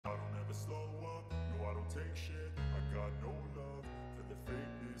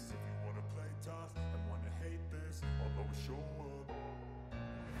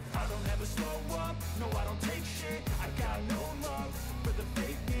never slow up, no I don't take shit. I got no love for the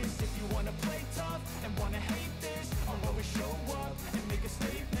fakeness. If you wanna play tough and wanna hate this, I'll always show up and make a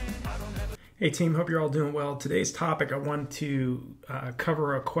statement. I don't ever... Hey team, hope you're all doing well. Today's topic, I wanted to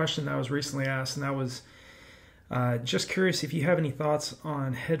cover a question that was recently asked, and that was just curious if you have any thoughts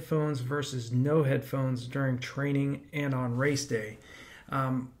on headphones versus no headphones during training and on race day.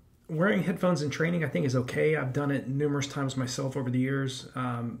 Wearing headphones in training I think is okay. I've done it numerous times myself over the years,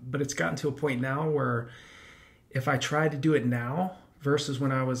 but it's gotten to a point now where if I try to do it now versus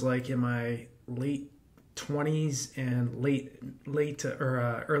when I was like in my late 20s and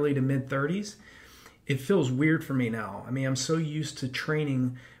early to mid 30s, it feels weird for me now. I mean, I'm so used to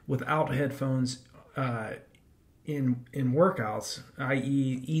training without headphones in workouts,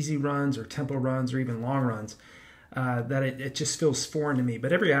 i.e. easy runs or tempo runs or even long runs, that it just feels foreign to me.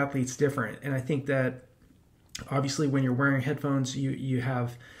 But every athlete's different, and I think that obviously when you're wearing headphones, you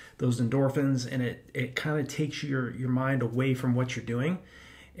have those endorphins, and it kind of takes your mind away from what you're doing.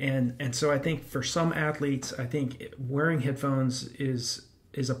 And so I think for some athletes, I think wearing headphones is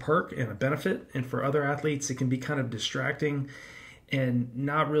a perk and a benefit. And for other athletes, it can be kind of distracting and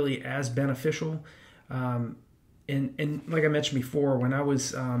not really as beneficial. And like I mentioned before, when I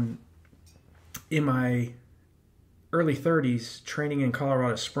was in my early 30s training in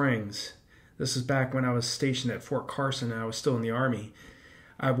Colorado Springs, this is back when I was stationed at Fort Carson and I was still in the Army.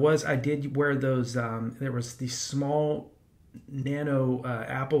 I did wear those, there was these small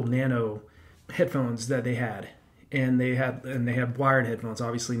Apple Nano headphones that they had, and they had wired headphones.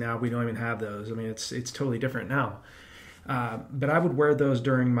 Obviously now we don't even have those. I mean, it's totally different now. But I would wear those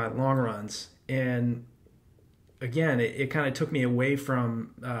during my long runs, and again, it kind of took me away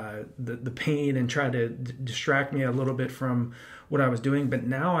from the pain and tried to distract me a little bit from what I was doing. But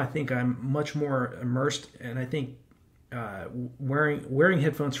now I think I'm much more immersed, and I think wearing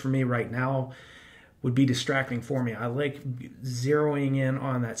headphones for me right now would be distracting for me. I like zeroing in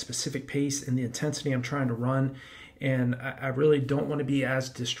on that specific pace and the intensity I'm trying to run, and I really don't want to be as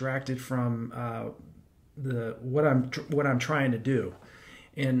distracted from what I'm trying to do.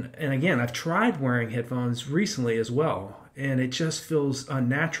 And again, I've tried wearing headphones recently as well, and it just feels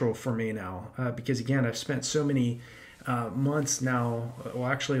unnatural for me now because again, I've spent so many months now, well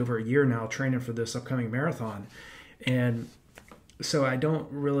actually over a year now, training for this upcoming marathon, and so I don't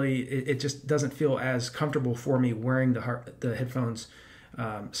really, it just doesn't feel as comfortable for me wearing the headphones.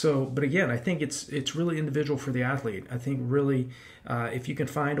 But again, I think it's really individual for the athlete. I think really if you can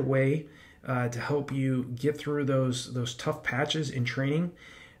find a way to help you get through those tough patches in training,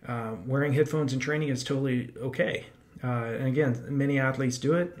 wearing headphones in training is totally okay. And again, many athletes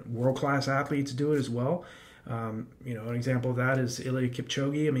do it. World-class athletes do it as well. An example of that is Eliud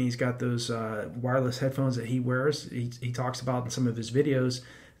Kipchoge. I mean, he's got those wireless headphones that he wears. He talks about in some of his videos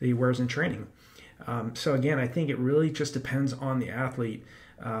that he wears in training. So again, I think it really just depends on the athlete.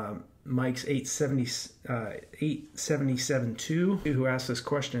 Mike's 877-2, who asked this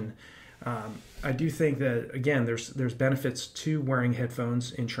question, I do think that again, there's benefits to wearing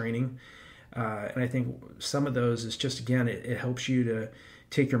headphones in training, and I think some of those is just again, it helps you to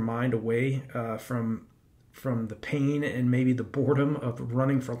take your mind away from the pain and maybe the boredom of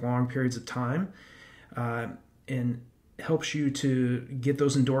running for long periods of time, and helps you to get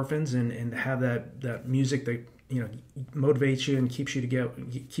those endorphins and have that music that motivates you and keeps you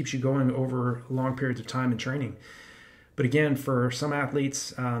going over long periods of time in training. But again, for some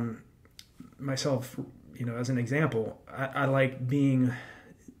athletes, myself, as an example, I like being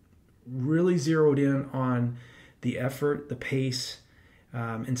really zeroed in on the effort, the pace,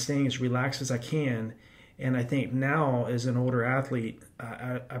 and staying as relaxed as I can. And I think now, as an older athlete,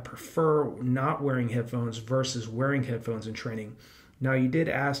 I prefer not wearing headphones versus wearing headphones in training. Now, you did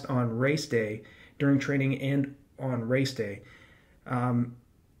ask on race day, during training and on race day.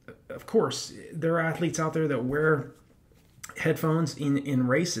 Of course, there are athletes out there that wear headphones in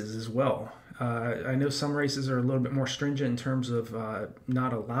races as well. I know some races are a little bit more stringent in terms of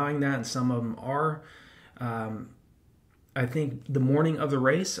not allowing that, and some of them are. I think the morning of the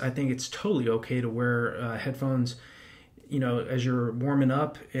race, I think it's totally okay to wear headphones, as you're warming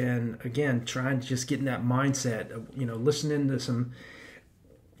up, and again, trying to just get in that mindset of, listening to some.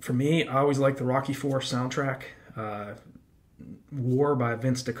 For me, I always like the Rocky IV soundtrack. War by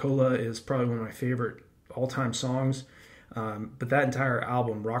Vince DiCola is probably one of my favorite all-time songs. But that entire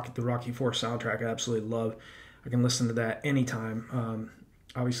album, the Rocky IV soundtrack, I absolutely love. I can listen to that anytime.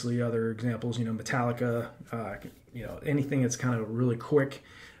 Obviously, other examples, Metallica, anything that's kind of really quick,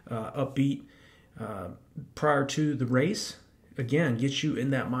 upbeat, prior to the race. Again, get you in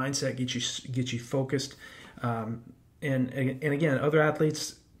that mindset, get you focused. And again, other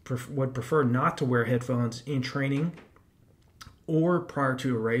athletes would prefer not to wear headphones in training or prior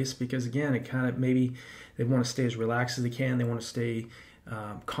to a race, because again, it kind of, maybe they want to stay as relaxed as they can. They want to stay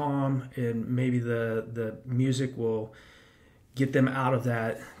calm, and maybe the music will get them out of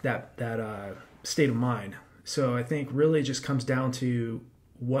that state of mind. So I think really it just comes down to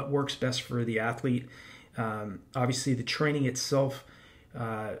what works best for the athlete. Obviously, the training itself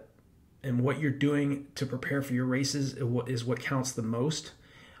and what you're doing to prepare for your races is what counts the most.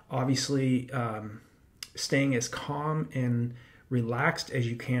 Obviously, staying as calm and relaxed as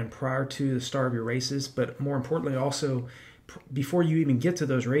you can prior to the start of your races, but more importantly also before you even get to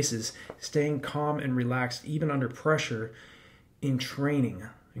those races, staying calm and relaxed even under pressure in training.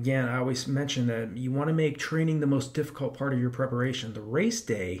 Again, I always mention that you want to make training the most difficult part of your preparation. The race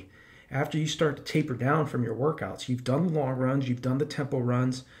day, after you start to taper down from your workouts, you've done the long runs, you've done the tempo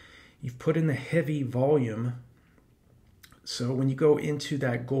runs, you've put in the heavy volume. So when you go into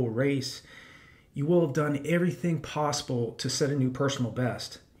that goal race, you will have done everything possible to set a new personal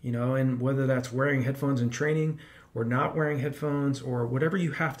best, and whether that's wearing headphones in training or not wearing headphones or whatever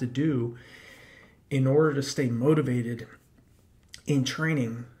you have to do in order to stay motivated in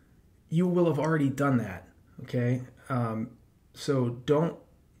training, you will have already done that. Okay. So don't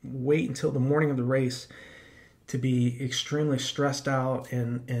wait until the morning of the race to be extremely stressed out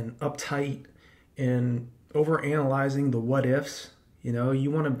and uptight and overanalyzing the what ifs. You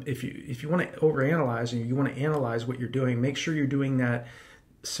want to, if you want to overanalyze and you want to analyze what you're doing, make sure you're doing that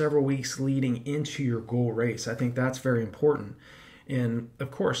several weeks leading into your goal race. I think that's very important. And of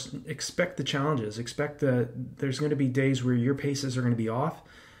course, expect the challenges. Expect that there's going to be days where your paces are going to be off.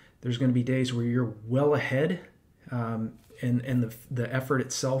 There's going to be days where you're well ahead, and the effort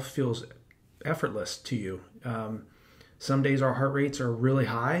itself feels effortless to you. Some days our heart rates are really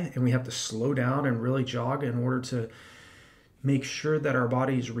high, and we have to slow down and really jog in order to make sure that our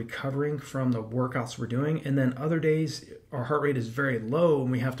body is recovering from the workouts we're doing. And then other days our heart rate is very low,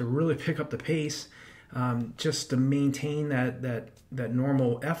 and we have to really pick up the pace just to maintain that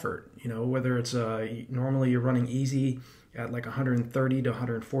normal effort. Whether it's normally you're running easy at like 130 to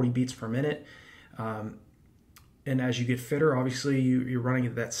 140 beats per minute, and as you get fitter, obviously you're running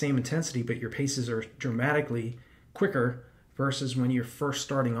at that same intensity, but your paces are dramatically quicker versus when you're first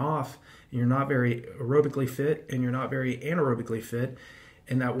starting off and you're not very aerobically fit and you're not very anaerobically fit.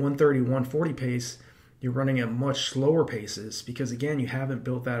 And that 130, 140 pace, you're running at much slower paces because, again, you haven't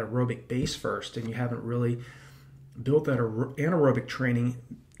built that aerobic base first, and you haven't really built that anaerobic training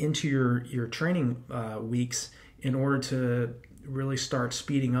into your training weeks in order to really start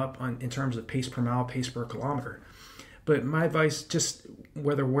speeding up in terms of pace per mile, pace per kilometer. But my advice, just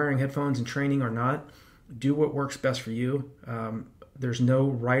whether wearing headphones in training or not, do what works best for you. There's no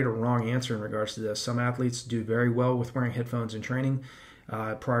right or wrong answer in regards to this. Some athletes do very well with wearing headphones in training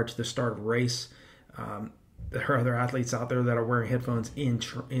prior to the start of a race. There are other athletes out there that are wearing headphones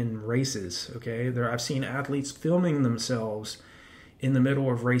in races. Okay, I've seen athletes filming themselves in the middle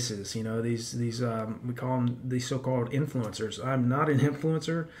of races. These we call them these so-called influencers. I'm not an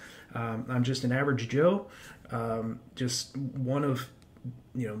influencer. I'm just an average Joe. Just one of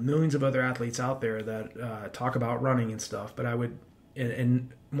millions of other athletes out there that talk about running and stuff. But I would,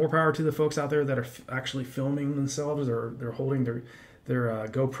 and more power to the folks out there that are actually filming themselves, or they're holding their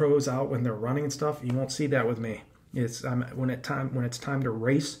GoPros out when they're running and stuff. You won't see that with me. When it's time to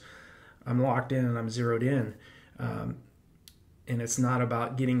race, I'm locked in and I'm zeroed in, and it's not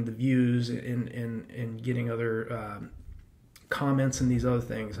about getting the views and getting other comments and these other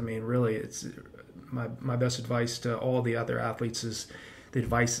things. I mean, really, it's my best advice to all the other athletes is the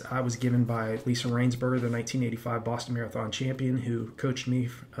advice I was given by Lisa Rainsberger, the 1985 Boston Marathon champion, who coached me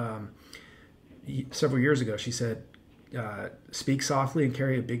several years ago. She said, speak softly and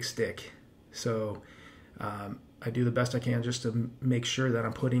carry a big stick. So I do the best I can just to make sure that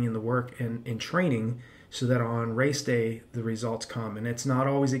I'm putting in the work and in training so that on race day the results come. And it's not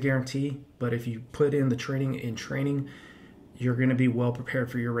always a guarantee, but if you put in the training, you're going to be well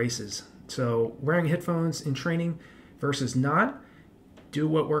prepared for your races. So wearing headphones in training versus not, do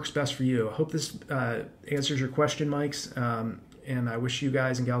what works best for you. I hope this answers your question, Mikes. And I wish you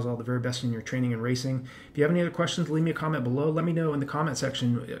guys and gals all the very best in your training and racing. If you have any other questions, leave me a comment below. Let me know in the comment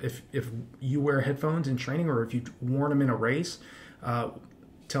section if you wear headphones in training or if you've worn them in a race.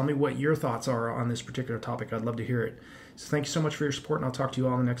 Tell me what your thoughts are on this particular topic. I'd love to hear it. So thank you so much for your support, and I'll talk to you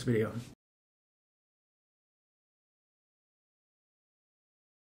all in the next video.